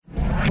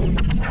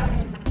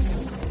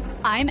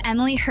I'm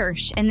Emily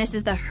Hirsch, and this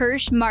is the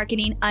Hirsch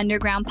Marketing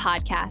Underground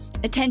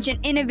Podcast. Attention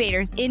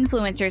innovators,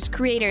 influencers,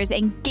 creators,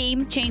 and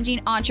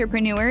game-changing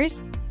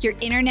entrepreneurs. Your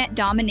internet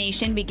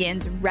domination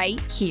begins right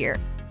here.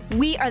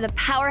 We are the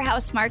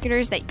powerhouse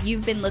marketers that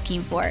you've been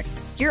looking for.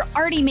 You're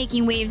already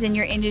making waves in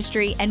your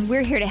industry, and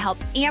we're here to help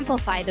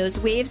amplify those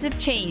waves of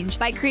change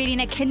by creating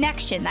a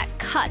connection that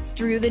cuts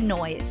through the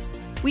noise.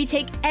 We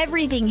take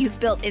everything you've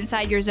built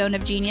inside your zone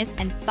of genius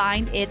and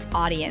find its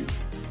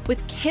audience.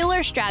 With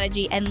killer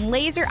strategy and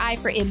laser eye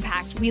for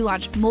impact, we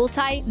launch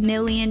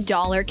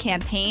multi-million-dollar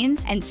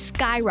campaigns and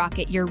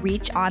skyrocket your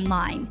reach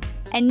online.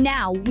 And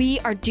now we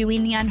are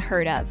doing the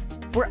unheard of.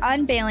 We're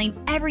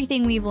unveiling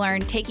everything we've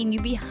learned, taking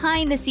you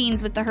behind the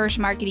scenes with the Hirsch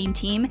marketing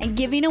team and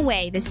giving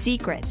away the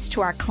secrets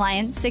to our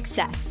clients'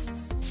 success.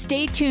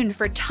 Stay tuned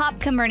for top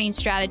converting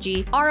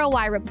strategy,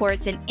 ROI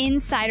reports, and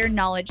insider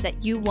knowledge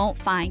that you won't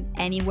find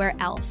anywhere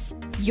else.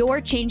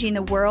 You're changing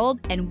the world,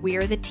 and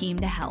we're the team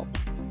to help.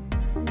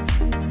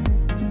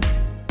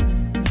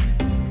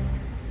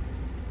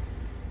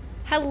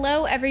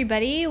 Hello,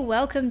 everybody.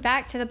 Welcome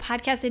back to the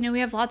podcast. I know we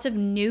have lots of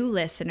new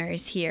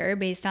listeners here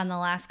based on the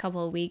last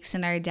couple of weeks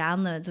in our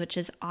downloads, which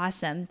is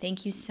awesome.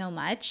 Thank you so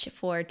much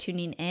for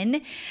tuning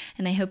in.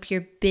 And I hope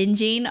you're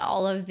binging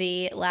all of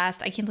the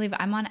last, I can't believe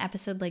I'm on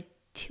episode like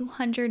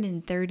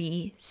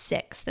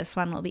 236. This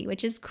one will be,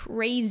 which is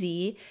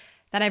crazy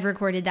that I've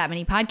recorded that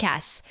many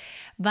podcasts,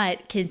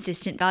 but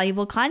consistent,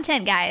 valuable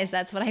content, guys.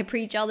 That's what I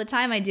preach all the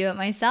time. I do it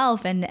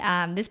myself. And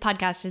this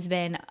podcast has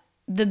been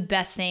the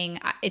best thing.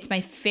 It's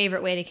my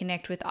favorite way to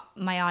connect with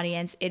my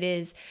audience. It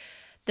is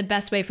the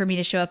best way for me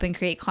to show up and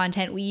create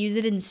content. We use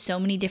it in so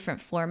many different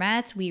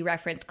formats. We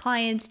reference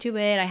clients to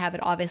it. I have it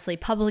obviously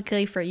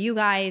publicly for you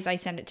guys. I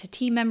send it to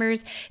team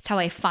members. It's how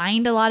I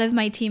find a lot of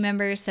my team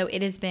members. So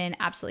it has been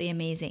absolutely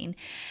amazing.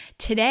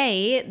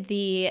 Today,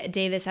 the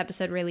day this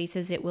episode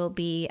releases, it will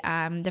be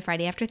the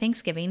Friday after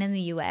Thanksgiving in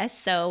the US.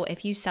 So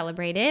if you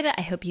celebrated,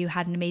 I hope you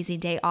had an amazing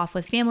day off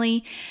with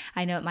family.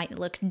 I know it might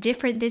look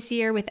different this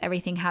year with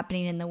everything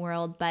happening in the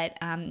world, but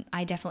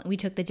we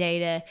took the day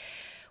to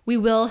We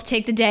will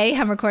take the day.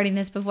 I'm recording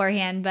this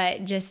beforehand,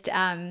 but just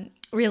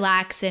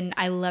relax. And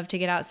I love to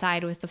get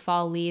outside with the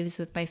fall leaves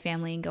with my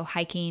family and go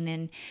hiking.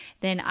 And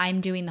then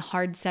I'm doing the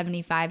Hard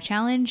 75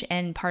 challenge.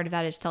 And part of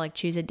that is to like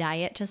choose a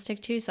diet to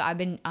stick to. So I've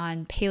been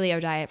on paleo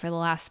diet for the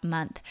last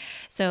month.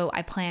 So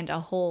I planned a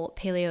whole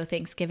paleo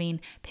Thanksgiving,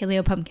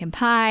 paleo pumpkin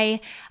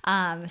pie.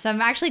 So I'm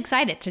actually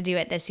excited to do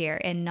it this year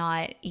and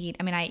not eat.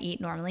 I mean, I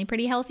eat normally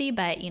pretty healthy,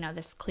 but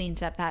this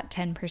cleans up that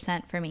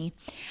 10% for me.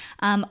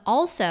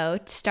 Also,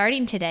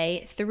 starting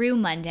today through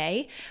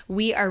Monday,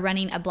 we are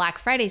running a Black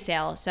Friday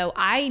sale. So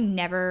I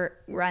never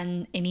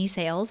run any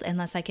sales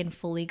unless I can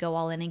fully go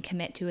all in and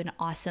commit to an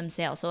awesome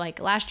sale. So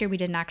like last year, we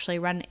didn't actually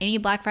run any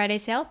Black Friday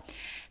sale.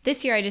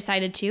 This year I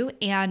decided to,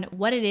 and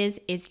what it is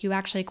you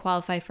actually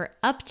qualify for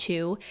up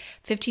to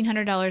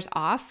 $1,500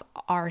 off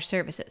our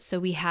services. So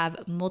we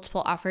have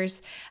multiple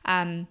offers,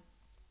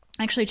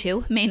 actually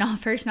two main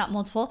offers, not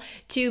multiple,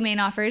 two main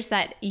offers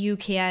that you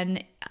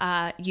can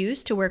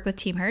use to work with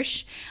Team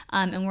Hirsch.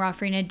 And we're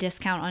offering a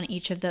discount on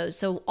each of those.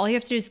 So all you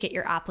have to do is get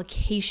your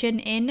application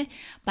in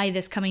by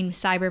this coming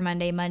Cyber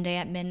Monday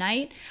at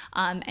midnight.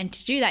 And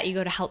to do that, you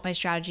go to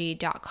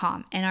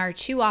helpmystrategy.com. And our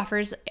two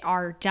offers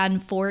are done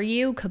for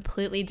you,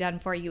 completely done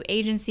for you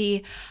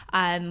agency,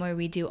 where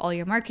we do all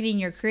your marketing,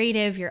 your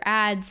creative, your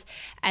ads,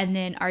 and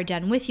then our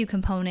done with you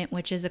component,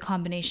 which is a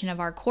combination of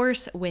our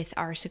course with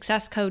our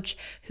success coach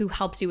who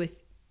helps you with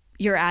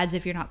your ads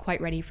if you're not quite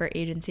ready for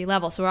agency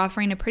level. So we're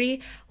offering a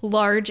pretty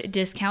large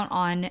discount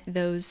on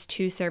those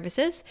two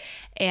services,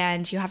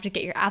 and you have to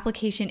get your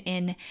application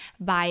in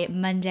by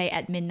Monday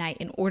at midnight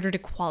in order to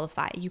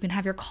qualify. You can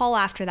have your call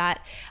after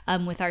that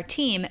with our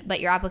team, but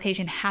your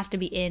application has to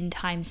be in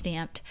time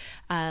stamped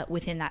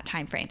within that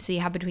time frame. So you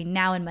have between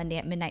now and Monday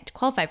at midnight to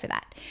qualify for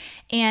that.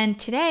 And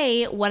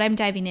today, what I'm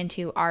diving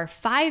into are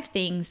 5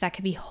 things that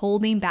could be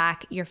holding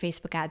back your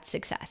Facebook ad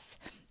success.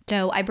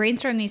 So I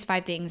brainstormed these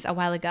 5 things a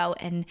while ago,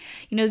 and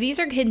these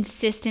are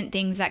consistent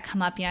things that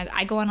come up.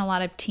 I go on a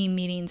lot of team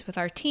meetings with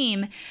our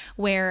team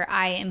where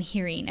I am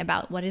hearing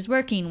about what is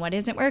working, what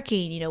isn't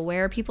working,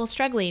 where are people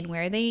struggling,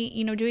 where are they,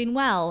 doing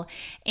well,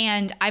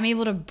 and I'm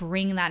able to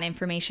bring that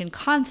information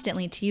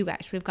constantly to you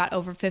guys. We've got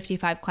over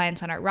 55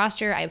 clients on our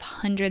roster. I have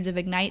hundreds of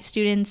Ignite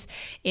students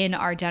in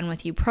our Done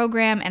With You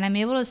program, and I'm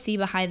able to see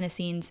behind the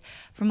scenes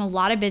from a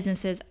lot of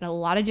businesses at a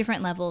lot of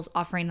different levels,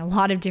 offering a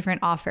lot of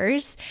different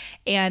offers,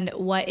 and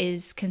what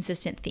is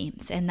consistent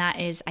themes. And that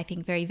is, I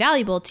think, very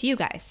valuable to you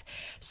guys.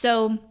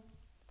 So,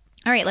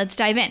 all right, let's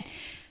dive in.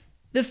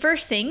 The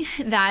first thing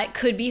that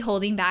could be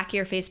holding back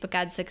your Facebook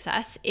ad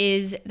success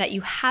is that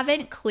you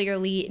haven't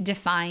clearly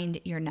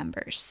defined your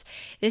numbers.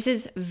 This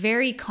is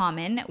very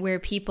common where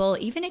people,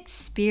 even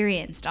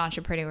experienced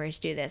entrepreneurs,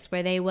 do this,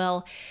 where they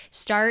will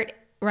start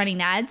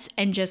running ads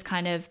and just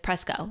kind of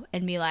press go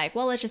and be like,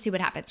 well, let's just see what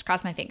happens,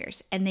 cross my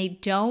fingers. And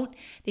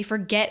they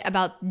forget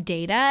about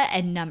data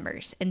and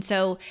numbers. And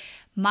so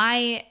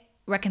my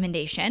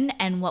recommendation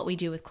and what we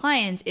do with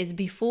clients is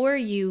before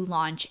you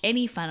launch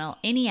any funnel,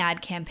 any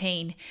ad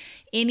campaign,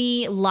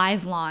 any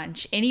live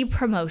launch, any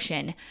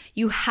promotion,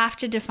 you have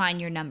to define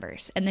your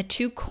numbers. And the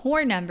two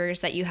core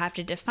numbers that you have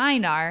to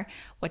define are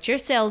what's your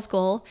sales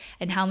goal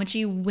and how much are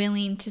you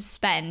willing to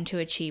spend to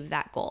achieve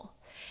that goal.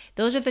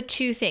 Those are the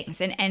two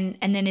things. And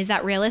then is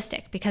that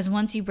realistic? Because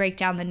once you break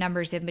down the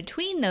numbers in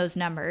between those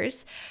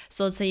numbers,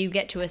 so let's say you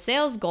get to a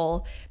sales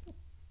goal,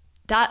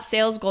 that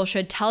sales goal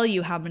should tell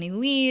you how many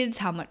leads,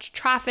 how much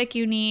traffic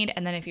you need,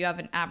 and then if you have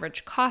an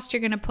average cost you're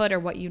going to put or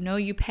what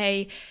you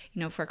pay,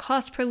 for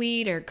cost per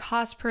lead or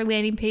cost per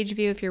landing page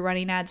view if you're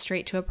running ads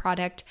straight to a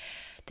product,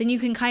 then you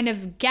can kind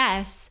of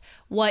guess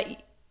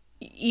what,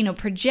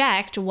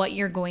 project what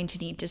you're going to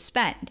need to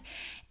spend.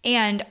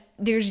 And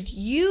there's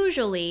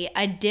usually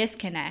a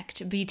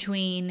disconnect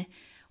between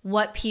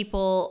what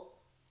people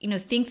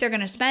think they're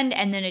going to spend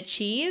and then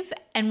achieve.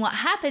 And what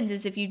happens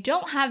is if you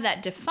don't have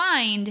that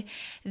defined,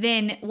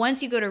 then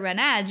once you go to run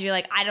ads, you're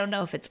like, I don't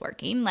know if it's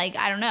working. Like,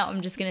 I don't know.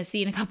 I'm just going to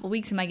see in a couple of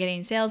weeks, am I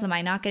getting sales? Am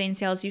I not getting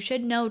sales? You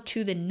should know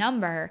to the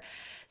number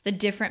the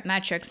different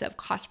metrics of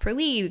cost per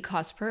lead,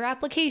 cost per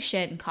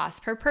application,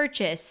 cost per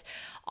purchase,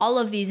 all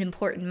of these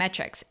important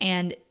metrics.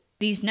 And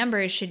these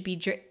numbers should be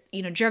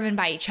driven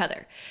by each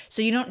other.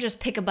 So you don't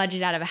just pick a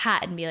budget out of a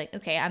hat and be like,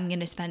 okay, I'm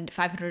going to spend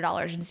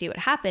 $500 and see what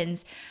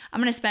happens. I'm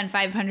going to spend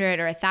 $500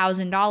 or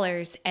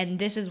 $1,000 and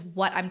this is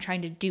what I'm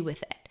trying to do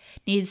with it.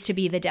 Needs to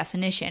be the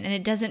definition. And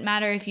it doesn't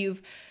matter if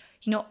you've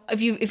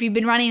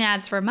been running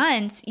ads for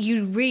months,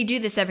 you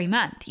redo this every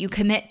month. You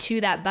commit to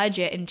that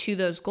budget and to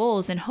those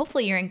goals, and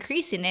hopefully you're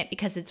increasing it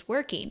because it's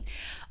working.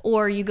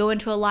 Or you go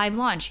into a live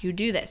launch, you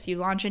do this. You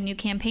launch a new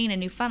campaign, a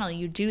new funnel,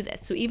 you do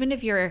this. So even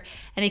if you're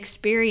an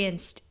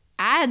experienced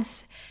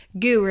ads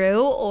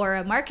guru or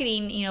a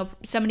marketing,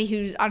 somebody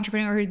who's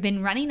entrepreneur who's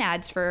been running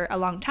ads for a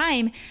long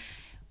time,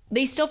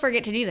 they still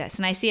forget to do this.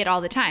 And I see it all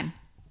the time.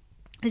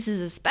 This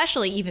is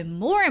especially even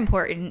more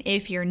important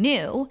if you're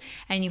new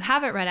and you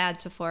haven't run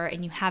ads before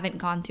and you haven't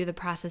gone through the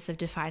process of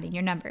defining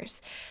your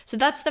numbers. So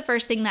that's the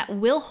first thing that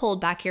will hold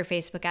back your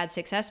Facebook ad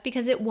success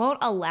because it won't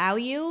allow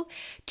you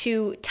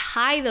to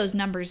tie those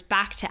numbers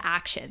back to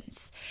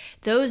actions.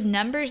 Those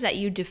numbers that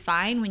you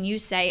define when you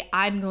say,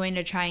 I'm going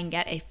to try and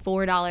get a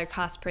 $4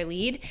 cost per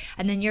lead,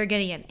 and then you're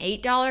getting an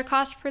 $8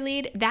 cost per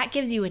lead, that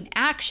gives you an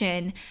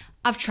action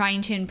of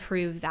trying to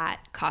improve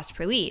that cost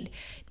per lead.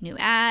 New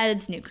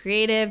ads, new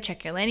creative,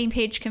 check your landing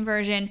page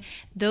conversion.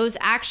 Those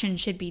actions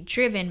should be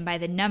driven by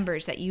the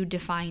numbers that you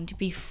defined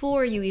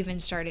before you even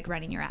started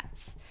running your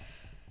ads.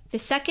 The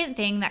second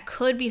thing that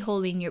could be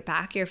holding your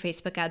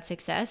Facebook ad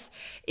success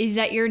is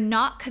that you're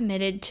not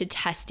committed to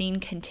testing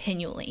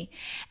continually.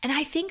 And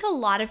I think a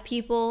lot of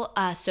people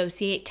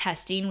associate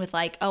testing with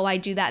like, oh, I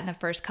do that in the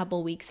first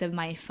couple weeks of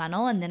my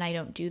funnel and then I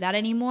don't do that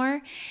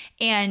anymore.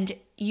 And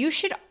you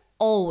should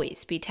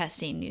always be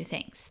testing new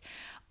things.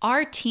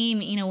 Our team,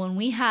 when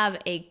we have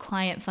a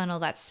client funnel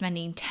that's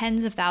spending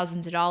tens of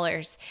thousands of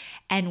dollars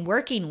and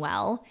working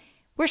well,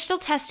 we're still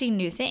testing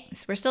new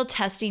things. We're still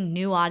testing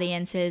new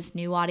audiences,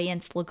 new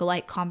audience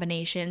lookalike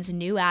combinations,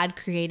 new ad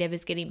creative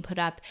is getting put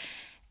up.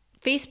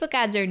 Facebook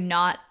ads are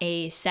not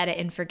a set it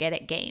and forget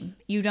it game.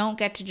 You don't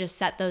get to just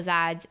set those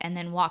ads and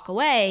then walk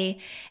away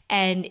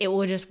and it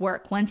will just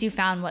work. Once you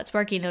found what's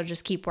working, it'll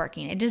just keep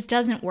working. It just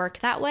doesn't work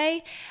that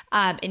way.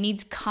 It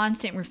needs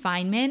constant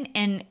refinement,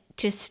 and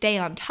to stay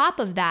on top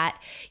of that,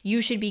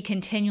 you should be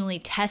continually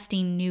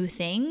testing new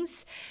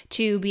things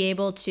to be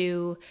able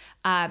to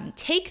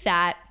take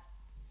that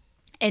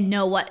and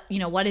know what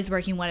is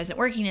working, what isn't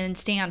working, and then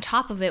stay on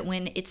top of it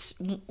when it's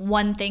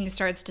one thing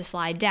starts to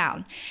slide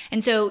down.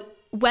 And so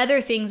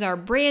whether things are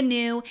brand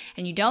new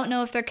and you don't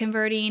know if they're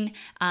converting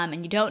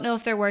and you don't know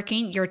if they're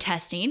working, you're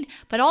testing.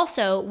 But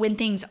also when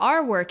things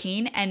are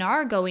working and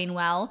are going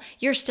well,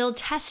 you're still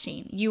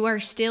testing. You are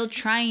still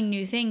trying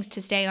new things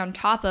to stay on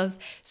top of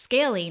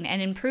scaling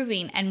and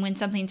improving. And when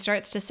something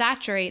starts to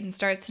saturate and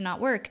starts to not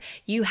work,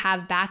 you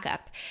have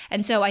backup.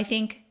 And so I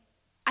think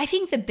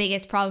the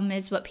biggest problem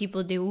is what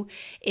people do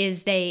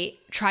is they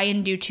try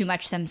and do too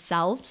much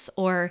themselves,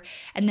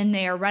 and then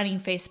they are running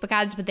Facebook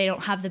ads, but they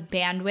don't have the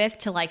bandwidth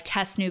to like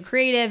test new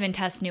creative and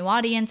test new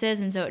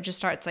audiences. And so it just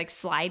starts like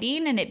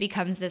sliding and it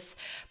becomes this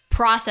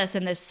process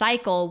and this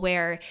cycle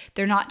where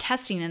they're not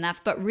testing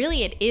enough, but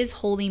really it is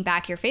holding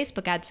back your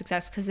Facebook ad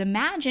success. Because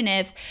imagine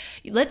if,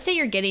 let's say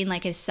you're getting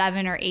like a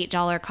 $7 or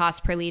 $8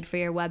 cost per lead for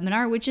your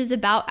webinar, which is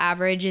about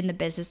average in the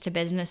business to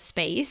business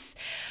space.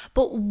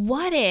 But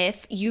what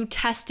if you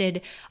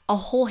tested a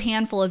whole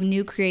handful of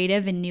new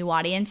creative and new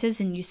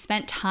audiences and you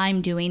spent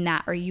time doing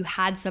that, or you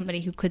had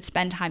somebody who could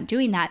spend time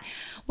doing that?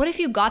 What if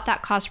you got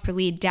that cost per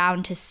lead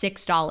down to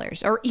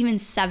 $6 or even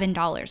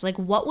 $7? Like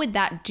what would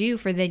that do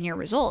for then your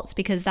results?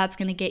 Because that's that's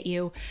going to get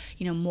you,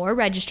 more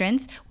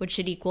registrants, which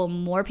should equal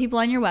more people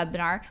on your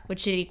webinar,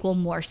 which should equal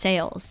more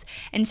sales.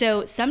 And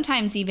so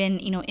sometimes even,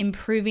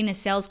 improving a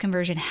sales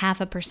conversion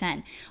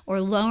 0.5% or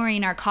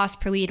lowering our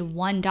cost per lead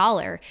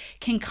 $1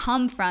 can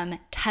come from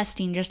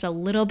testing just a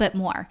little bit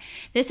more.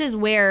 This is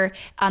where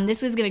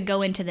this is going to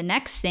go into the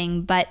next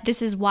thing, but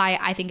this is why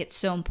I think it's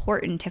so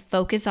important to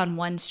focus on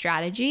one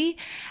strategy,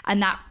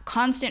 and that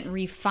constant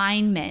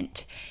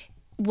refinement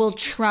will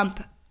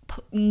trump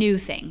new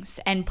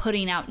things and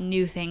putting out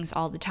new things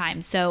all the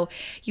time. So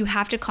you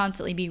have to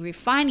constantly be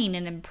refining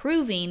and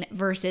improving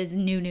versus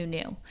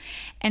new.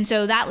 And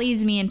so that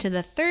leads me into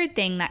the third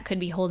thing that could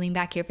be holding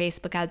back your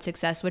Facebook ad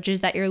success, which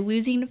is that you're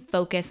losing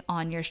focus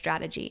on your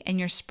strategy and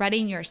you're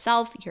spreading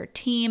yourself, your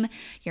team,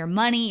 your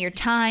money, your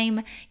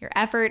time, your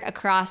effort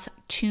across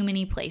too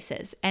many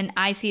places. And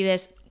I see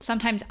this.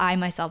 Sometimes I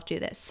myself do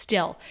this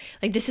still.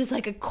 Like, this is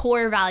like a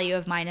core value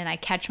of mine, and I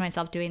catch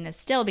myself doing this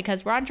still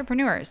because we're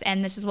entrepreneurs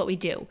and this is what we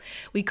do.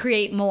 We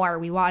create more.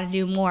 We want to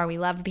do more. We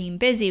love being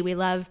busy. We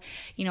love,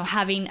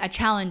 having a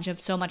challenge of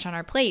so much on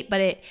our plate.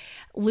 But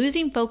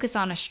losing focus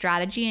on a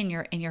strategy in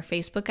your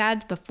Facebook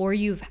ads before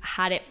you've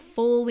had it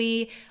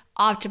fully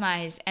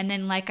optimized, and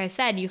then, like I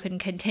said, you can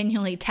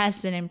continually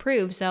test and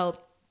improve. So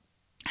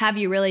have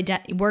you really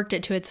worked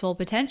it to its full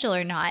potential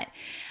or not?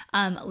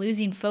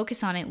 Losing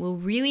focus on it will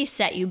really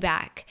set you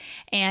back.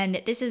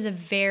 And this is a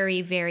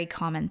very, very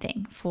common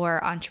thing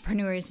for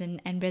entrepreneurs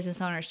and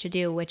business owners to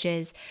do, which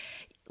is,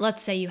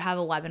 let's say you have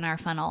a webinar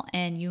funnel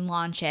and you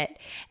launch it,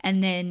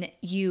 and then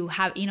you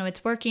have,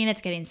 it's working,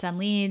 it's getting some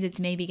leads, it's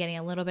maybe getting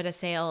a little bit of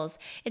sales.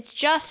 It's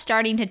just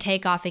starting to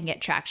take off and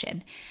get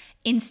traction.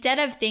 Instead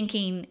of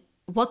thinking,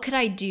 what could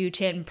I do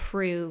to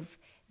improve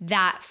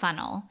that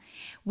funnel?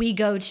 We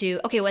go to,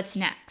 okay, what's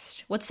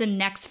next? What's the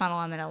next funnel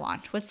I'm going to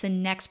launch? What's the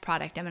next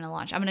product I'm going to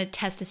launch? I'm going to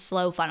test a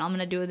slow funnel. I'm going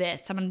to do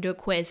this. I'm going to do a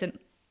quiz. And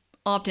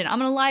often I'm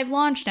going to live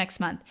launch next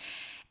month.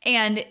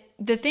 And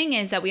the thing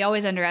is that we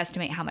always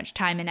underestimate how much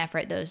time and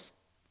effort those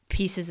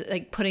pieces,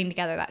 like putting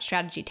together that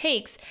strategy,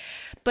 takes.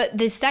 But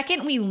the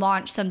second we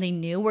launch something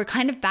new, we're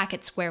kind of back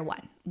at square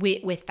one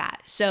with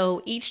that.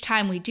 So each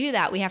time we do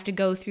that, we have to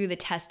go through the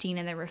testing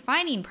and the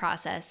refining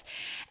process.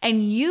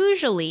 And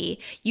usually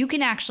you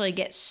can actually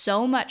get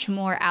so much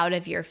more out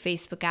of your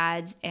Facebook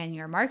ads and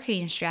your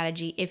marketing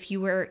strategy if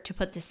you were to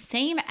put the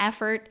same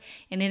effort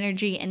and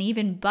energy and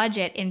even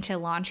budget into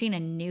launching a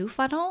new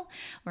funnel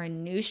or a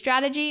new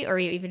strategy, or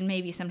even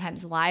maybe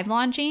sometimes live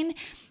launching,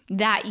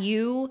 that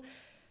you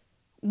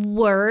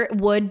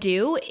would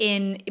do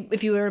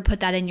if you were to put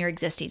that in your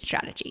existing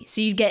strategy.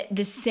 So you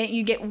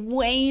get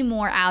way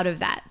more out of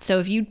that. So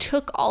if you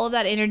took all of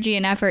that energy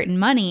and effort and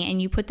money and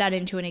you put that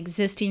into an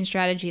existing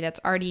strategy that's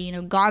already,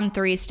 gone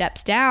 3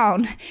 steps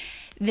down,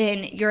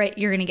 then you're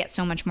going to get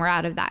so much more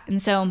out of that.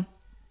 And so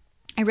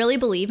I really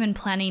believe in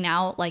planning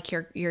out like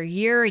your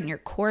year and your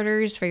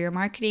quarters for your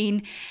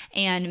marketing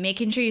and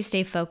making sure you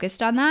stay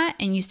focused on that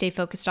and you stay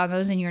focused on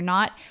those, and you're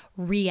not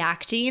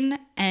reacting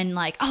and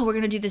like, oh, we're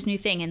going to do this new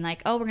thing, and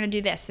like, oh, we're going to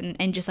do this,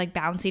 and just like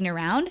bouncing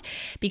around,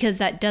 because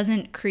that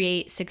doesn't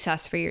create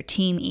success for your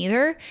team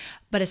either,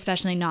 but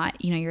especially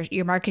not,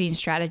 your marketing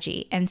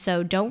strategy. And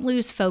so don't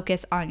lose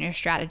focus on your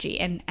strategy,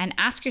 and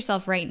ask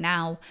yourself right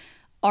now,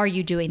 are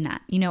you doing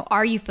that?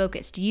 Are you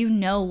focused? Do you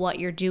know what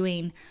you're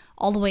doing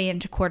all the way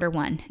into quarter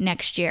 1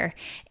 next year?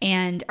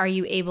 And are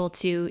you able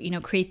to,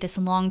 create this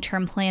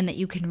long-term plan that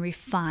you can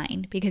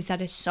refine? Because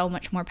that is so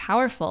much more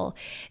powerful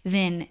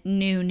than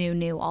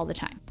new all the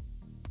time.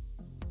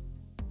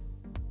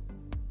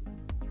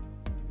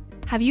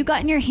 Have you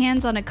gotten your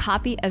hands on a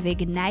copy of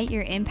Ignite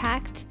Your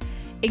Impact?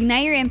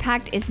 Ignite Your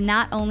Impact is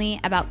not only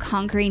about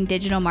conquering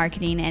digital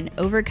marketing and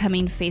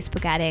overcoming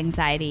Facebook ad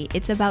anxiety,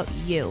 it's about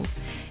you.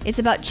 It's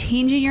about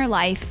changing your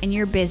life and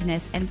your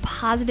business and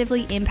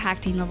positively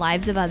impacting the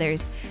lives of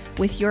others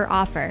with your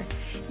offer.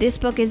 This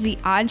book is the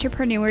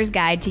entrepreneur's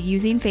guide to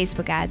using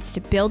Facebook ads to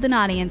build an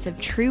audience of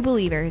true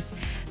believers,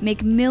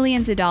 make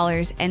millions of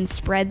dollars, and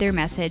spread their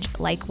message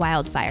like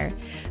wildfire.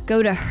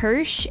 Go to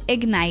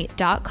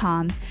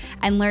HirschIgnite.com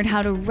and learn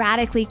how to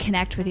radically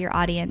connect with your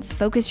audience,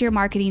 focus your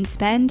marketing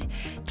spend,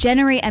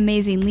 generate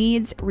amazing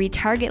leads,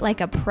 retarget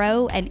like a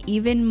pro, and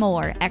even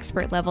more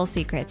expert level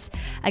secrets.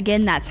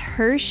 Again, that's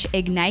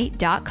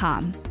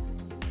HirschIgnite.com.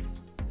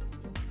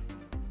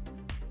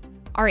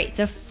 All right,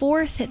 the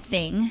fourth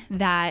thing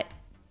that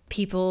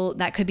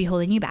could be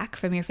holding you back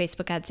from your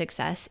Facebook ad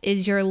success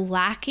is you're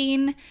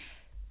lacking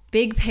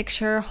big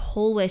picture,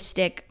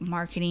 holistic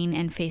marketing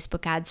and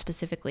Facebook ad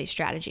specifically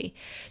strategy.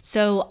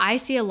 So I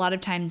see a lot of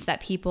times that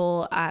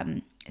people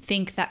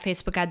think that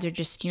Facebook ads are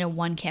just,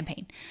 one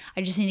campaign.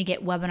 I just need to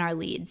get webinar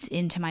leads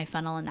into my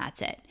funnel and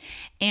that's it.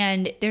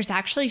 And there's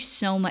actually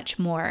so much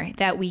more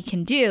that we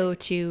can do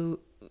to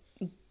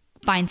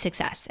find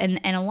success. And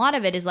a lot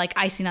of it is like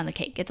icing on the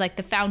cake. It's like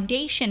the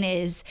foundation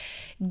is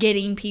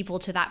getting people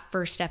to that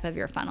first step of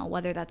your funnel,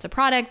 whether that's a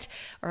product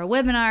or a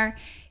webinar.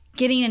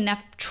 getting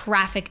enough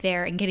traffic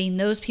there and getting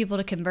those people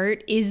to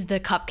convert is the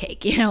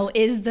cupcake,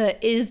 is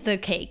the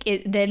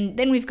cake.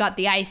 Then we've got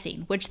the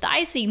icing, which the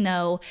icing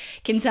though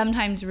can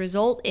sometimes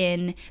result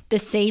in the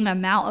same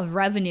amount of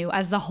revenue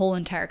as the whole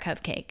entire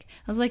cupcake.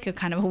 That was like a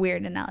kind of a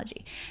weird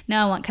analogy.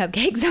 Now I want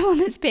cupcakes. I'm on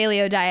this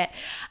paleo diet.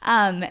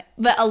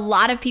 But a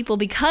lot of people,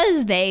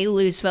 because they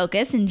lose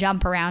focus and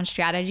jump around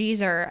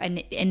strategies or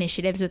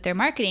initiatives with their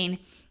marketing,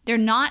 they're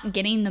not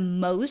getting the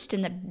most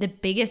and the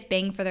biggest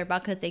bang for their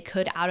buck that they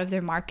could out of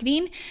their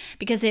marketing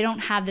because they don't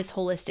have this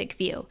holistic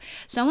view.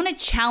 So I want to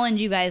challenge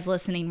you guys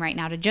listening right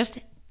now to just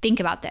think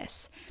about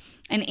this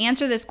and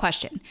answer this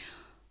question.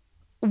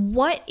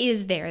 What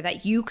is there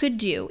that you could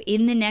do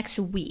in the next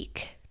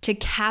week to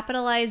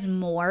capitalize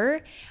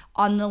more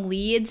on the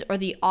leads or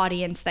the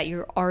audience that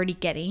you're already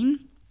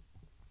getting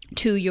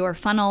to your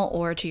funnel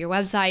or to your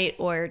website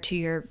or to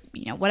your,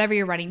 whatever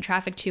you're running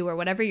traffic to or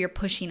whatever you're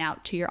pushing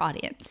out to your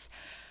audience?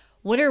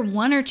 What are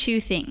one or two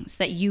things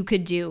that you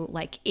could do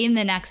like in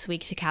the next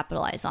week to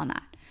capitalize on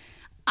that?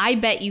 I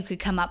bet you could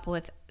come up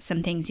with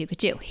some things you could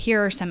do.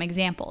 Here are some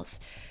examples.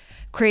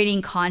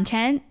 Creating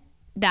content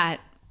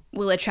that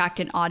will attract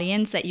an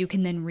audience that you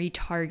can then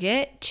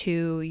retarget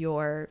to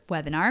your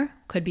webinar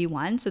could be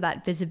one. So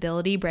that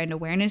visibility, brand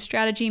awareness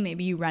strategy,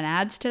 maybe you run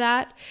ads to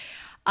that.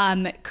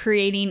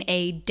 Creating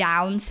a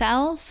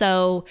downsell.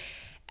 So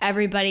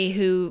everybody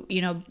who,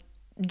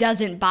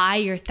 doesn't buy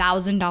your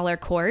 $1,000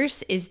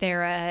 course, is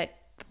there a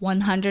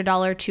 $100,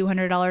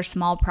 $200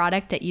 small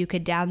product that you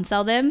could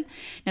downsell them?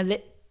 Now,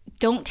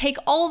 don't take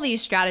all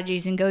these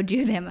strategies and go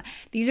do them.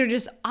 These are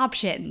just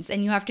options,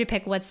 and you have to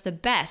pick what's the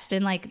best.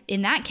 And like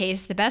in that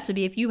case, the best would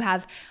be if you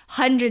have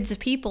hundreds of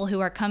people who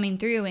are coming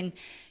through and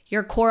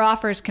your core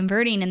offer is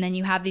converting, and then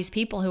you have these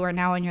people who are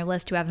now on your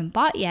list who haven't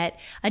bought yet,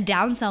 a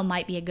downsell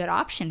might be a good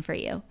option for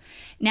you.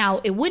 Now,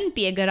 it wouldn't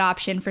be a good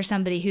option for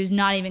somebody who's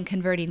not even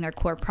converting their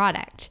core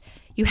product.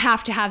 You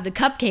have to have the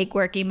cupcake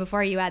working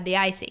before you add the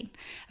icing.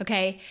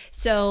 Okay,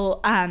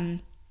 so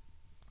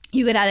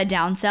you could add a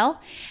downsell.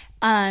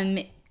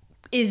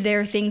 Is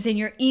there things in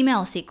your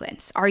email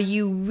sequence? Have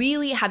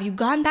you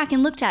gone back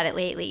and looked at it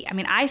lately? I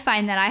mean, I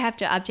find that I have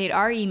to update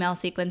our email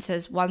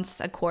sequences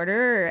once a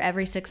quarter or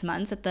every 6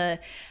 months at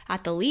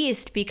the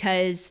least,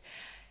 because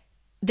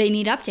they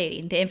need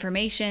updating. The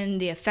information,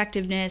 the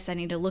effectiveness, I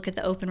need to look at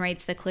the open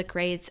rates, the click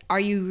rates. Are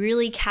you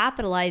really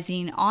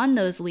capitalizing on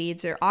those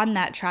leads or on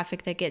that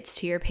traffic that gets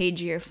to your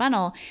page or your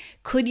funnel?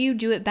 Could you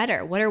do it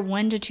better? What are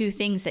 1 to 2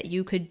 things that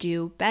you could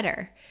do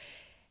better?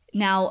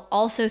 Now,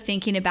 also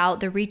thinking about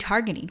the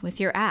retargeting with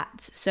your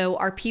ads. So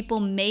are people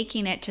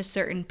making it to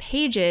certain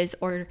pages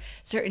or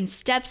certain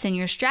steps in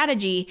your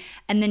strategy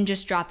and then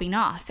just dropping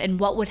off? And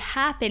what would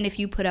happen if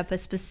you put up a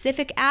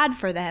specific ad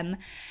for them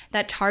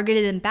that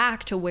targeted them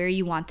back to where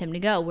you want them to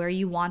go, where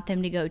you want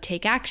them to go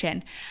take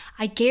action?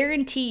 I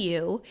guarantee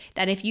you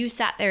that if you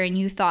sat there and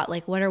you thought,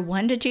 like, what are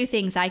 1 to 2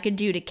 things I could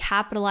do to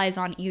capitalize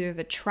on either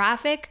the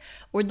traffic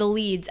or the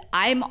leads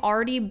I'm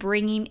already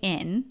bringing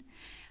in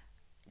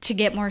to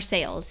get more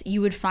sales,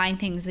 you would find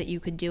things that you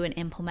could do and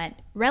implement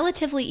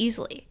relatively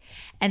easily.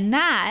 And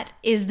that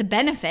is the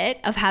benefit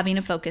of having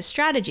a focused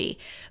strategy.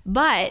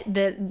 But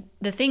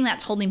the thing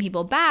that's holding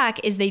people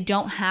back is they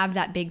don't have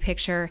that big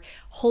picture,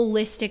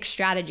 holistic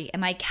strategy.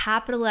 Am I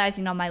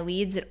capitalizing on my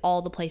leads at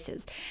all the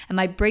places? Am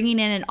I bringing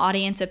in an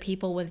audience of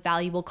people with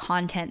valuable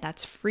content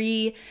that's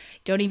free?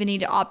 Don't even need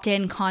to opt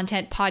in,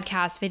 content,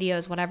 podcasts,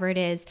 videos, whatever it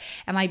is.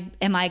 Am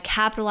I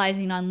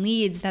capitalizing on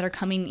leads that are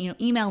coming,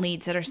 email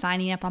leads that are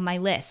signing up on my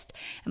list?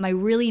 Am I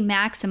really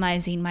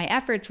maximizing my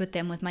efforts with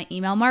them, with my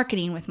email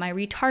marketing, with my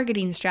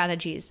retargeting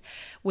strategies,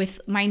 with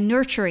my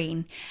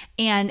nurturing?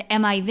 And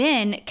am I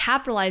then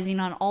capitalizing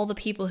on all the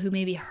people who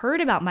maybe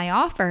heard about my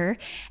offer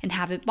and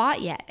haven't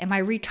bought yet? Am I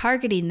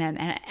retargeting them?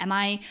 And am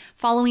I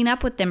following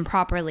up with them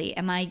properly?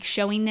 Am I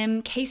showing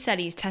them case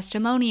studies,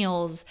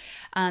 testimonials,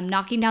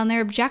 knocking down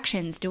their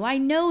objections? Do I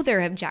know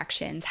their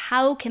objections?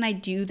 How can I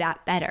do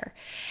that better?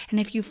 And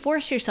if you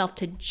force yourself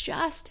to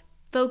just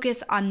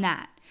focus on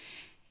that,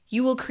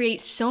 you will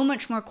create so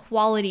much more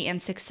quality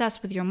and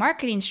success with your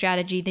marketing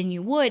strategy than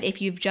you would if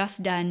you've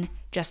just done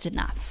just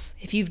enough.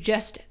 If you've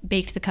just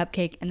baked the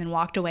cupcake and then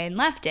walked away and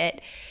left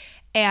it,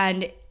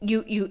 and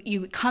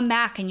you come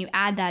back and you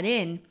add that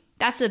in,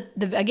 that's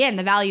again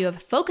the value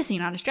of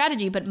focusing on a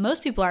strategy, but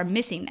most people are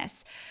missing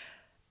this.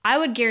 I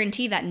would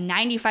guarantee that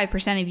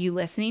 95% of you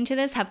listening to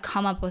this have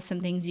come up with some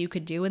things you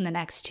could do in the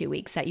next 2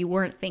 weeks that you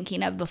weren't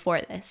thinking of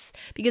before this,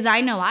 because I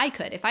know I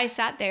could. If I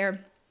sat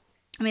there,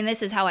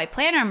 this is how I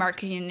plan our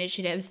marketing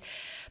initiatives.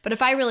 But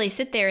if I really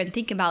sit there and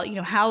think about,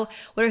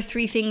 what are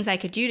 3 things I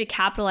could do to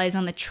capitalize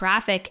on the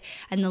traffic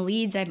and the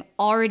leads I'm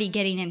already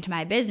getting into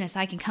my business,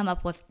 I can come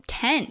up with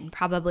 10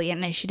 probably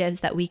initiatives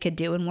that we could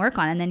do and work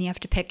on. And then you have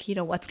to pick,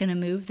 what's going to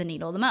move the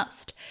needle the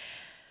most.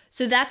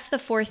 So that's the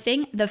 4th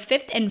thing. The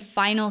 5th and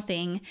final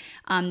thing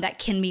that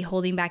can be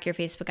holding back your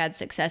Facebook ad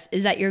success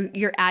is that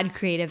your ad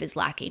creative is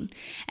lacking.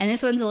 And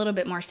this one's a little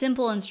bit more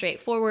simple and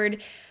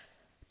straightforward.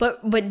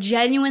 But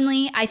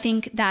genuinely, I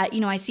think that,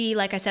 I see,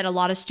 like I said, a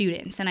lot of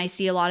students, and I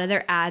see a lot of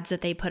their ads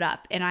that they put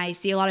up, and I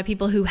see a lot of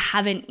people who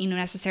haven't,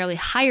 necessarily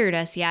hired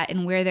us yet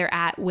and where they're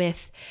at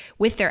with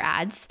their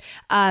ads.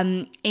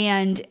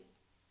 And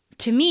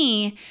to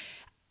me,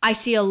 I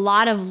see a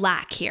lot of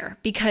lack here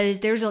because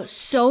there's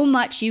so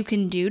much you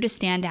can do to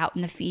stand out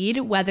in the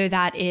feed, whether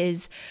that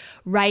is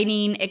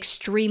writing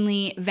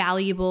extremely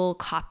valuable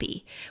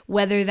copy,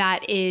 whether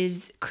that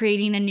is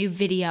creating a new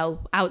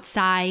video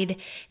outside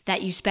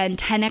that you spend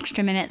 10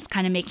 extra minutes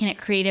kind of making it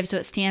creative so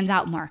it stands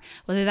out more,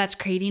 whether that's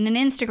creating an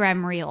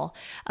Instagram reel,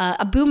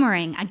 a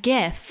boomerang, a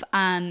GIF,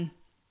 an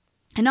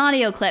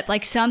audio clip,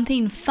 like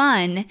something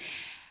fun.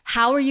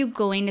 How are you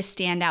going to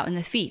stand out in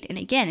the feed? And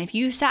again, if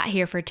you sat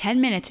here for 10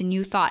 minutes and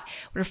you thought,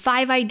 what are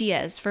 5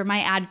 ideas for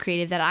my ad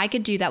creative that I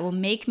could do that will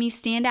make me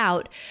stand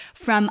out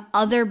from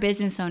other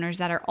business owners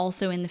that are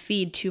also in the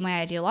feed to my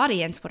ideal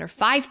audience? What are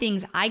 5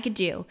 things I could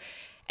do?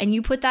 And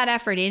you put that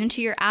effort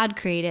into your ad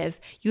creative,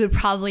 you would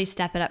probably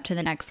step it up to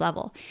the next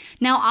level.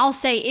 Now, I'll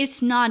say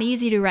it's not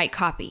easy to write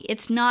copy.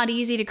 It's not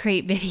easy to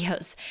create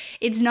videos.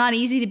 It's not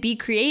easy to be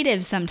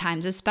creative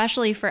sometimes,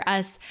 especially for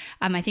us.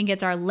 I think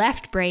it's our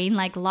left brain,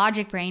 like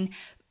logic brain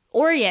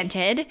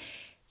oriented.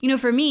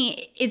 For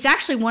me, it's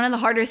actually one of the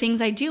harder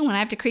things I do when I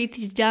have to create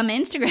these dumb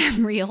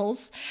Instagram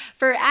reels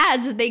for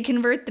ads that they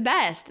convert the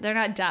best. They're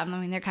not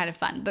dumb. They're kind of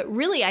fun. But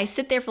really, I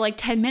sit there for like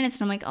 10 minutes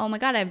and I'm like, oh my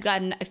God,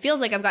 it feels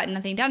like I've gotten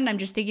nothing done. And I'm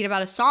just thinking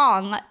about a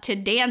song to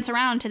dance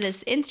around to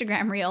this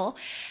Instagram reel,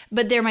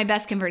 but they're my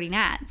best converting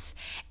ads.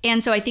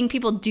 And so I think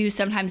people do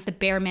sometimes the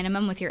bare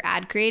minimum with your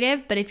ad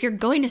creative. But if you're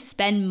going to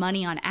spend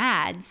money on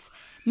ads,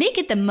 make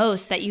it the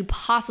most that you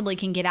possibly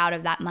can get out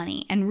of that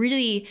money and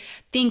really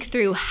think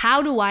through,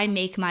 how do I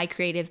make my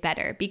creative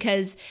better?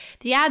 Because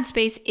the ad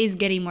space is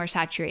getting more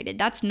saturated.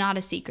 That's not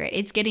a secret.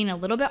 It's getting a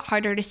little bit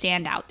harder to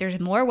stand out. There's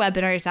more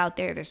webinars out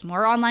there. There's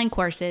more online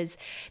courses.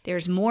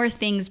 There's more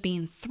things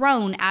being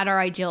thrown at our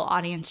ideal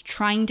audience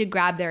trying to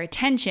grab their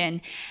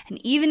attention.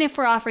 And even if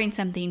we're offering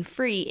something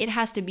free, it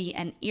has to be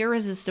an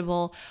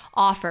irresistible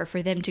offer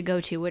for them to go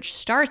to, which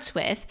starts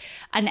with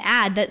an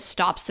ad that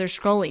stops their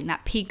scrolling,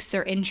 that piques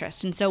their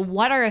interest. And so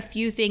what are a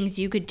few things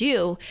you could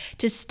do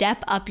to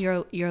step up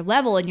your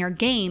level in your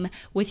game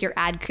with your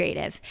ad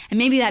creative? And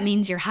maybe that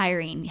means you're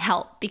hiring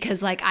help,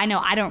 because I know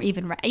I don't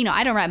even write,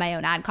 I don't write my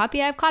own ad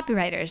copy. I have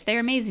copywriters.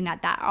 They're amazing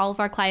at that. All of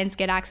our clients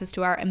get access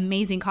to our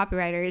amazing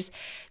copywriters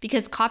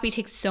because copy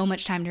takes so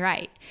much time to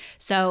write.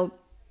 So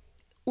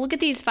look at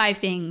these 5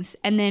 things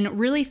and then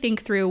really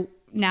think through,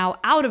 now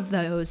out of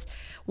those,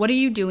 what are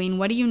you doing?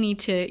 What do you need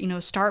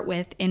to, start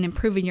with in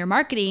improving your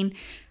marketing?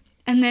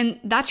 And then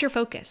that's your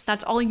focus.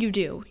 That's all you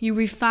do. You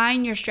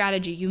refine your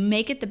strategy. You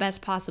make it the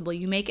best possible.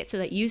 You make it so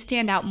that you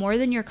stand out more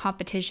than your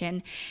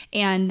competition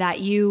and that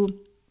you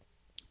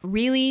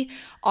really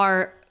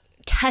are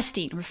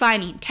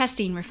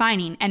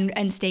refining,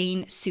 and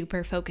staying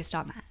super focused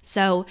on that.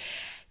 So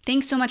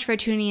thanks so much for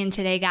tuning in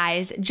today,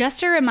 guys.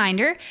 Just a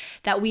reminder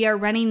that we are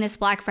running this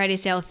Black Friday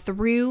sale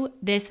through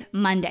this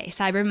Monday,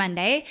 Cyber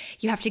Monday.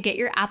 You have to get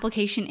your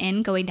application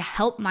in going to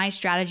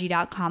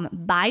helpmystrategy.com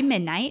by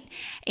midnight.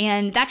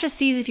 And that just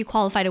sees if you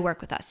qualify to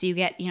work with us. So you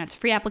get, it's a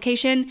free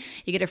application.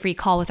 You get a free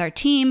call with our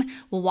team.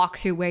 We'll walk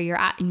through where you're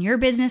at in your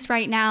business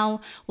right now,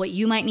 what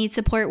you might need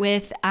support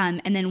with,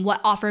 and then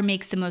what offer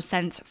makes the most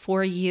sense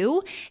for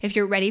you. If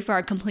you're ready for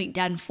our complete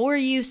done for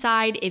you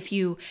side, if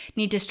you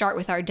need to start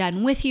with our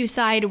done with you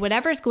side,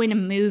 whatever's going to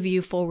move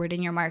you forward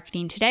in your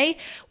marketing today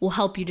will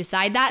help you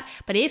decide that.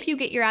 But if you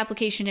get your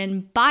application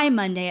in by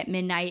Monday at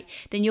midnight,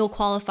 then you'll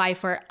qualify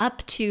for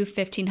up to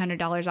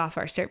 $1,500 off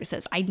our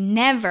services. I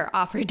never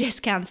offer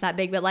discounts that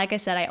big, but like I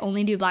said, I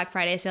only do Black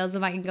Friday sales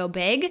if I can go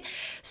big.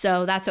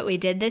 So that's what we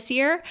did this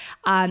year.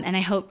 And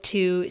I hope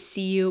to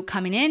see you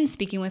coming in,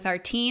 speaking with our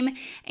team,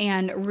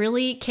 and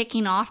really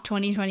kicking off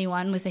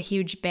 2021 with a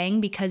huge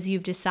bang because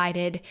you've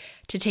decided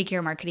to take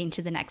your marketing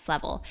to the next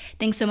level.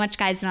 Thanks so much,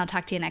 guys, and I'll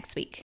talk to you next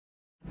week.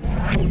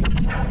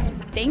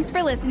 Thanks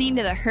for listening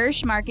to the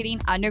Hirsch Marketing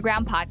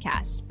Underground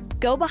podcast.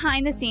 Go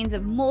behind the scenes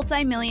of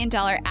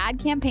multi-million-dollar ad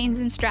campaigns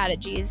and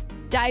strategies,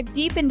 dive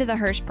deep into the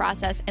Hirsch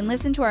process, and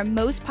listen to our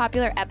most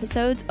popular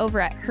episodes over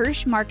at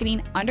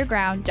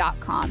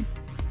hirschmarketingunderground.com.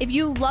 If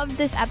you loved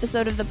this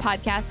episode of the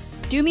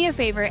podcast, do me a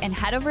favor and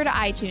head over to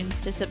iTunes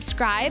to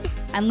subscribe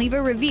and leave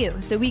a review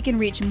so we can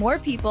reach more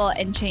people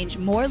and change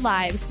more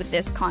lives with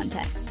this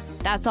content.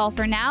 That's all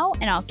for now,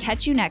 and I'll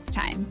catch you next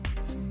time.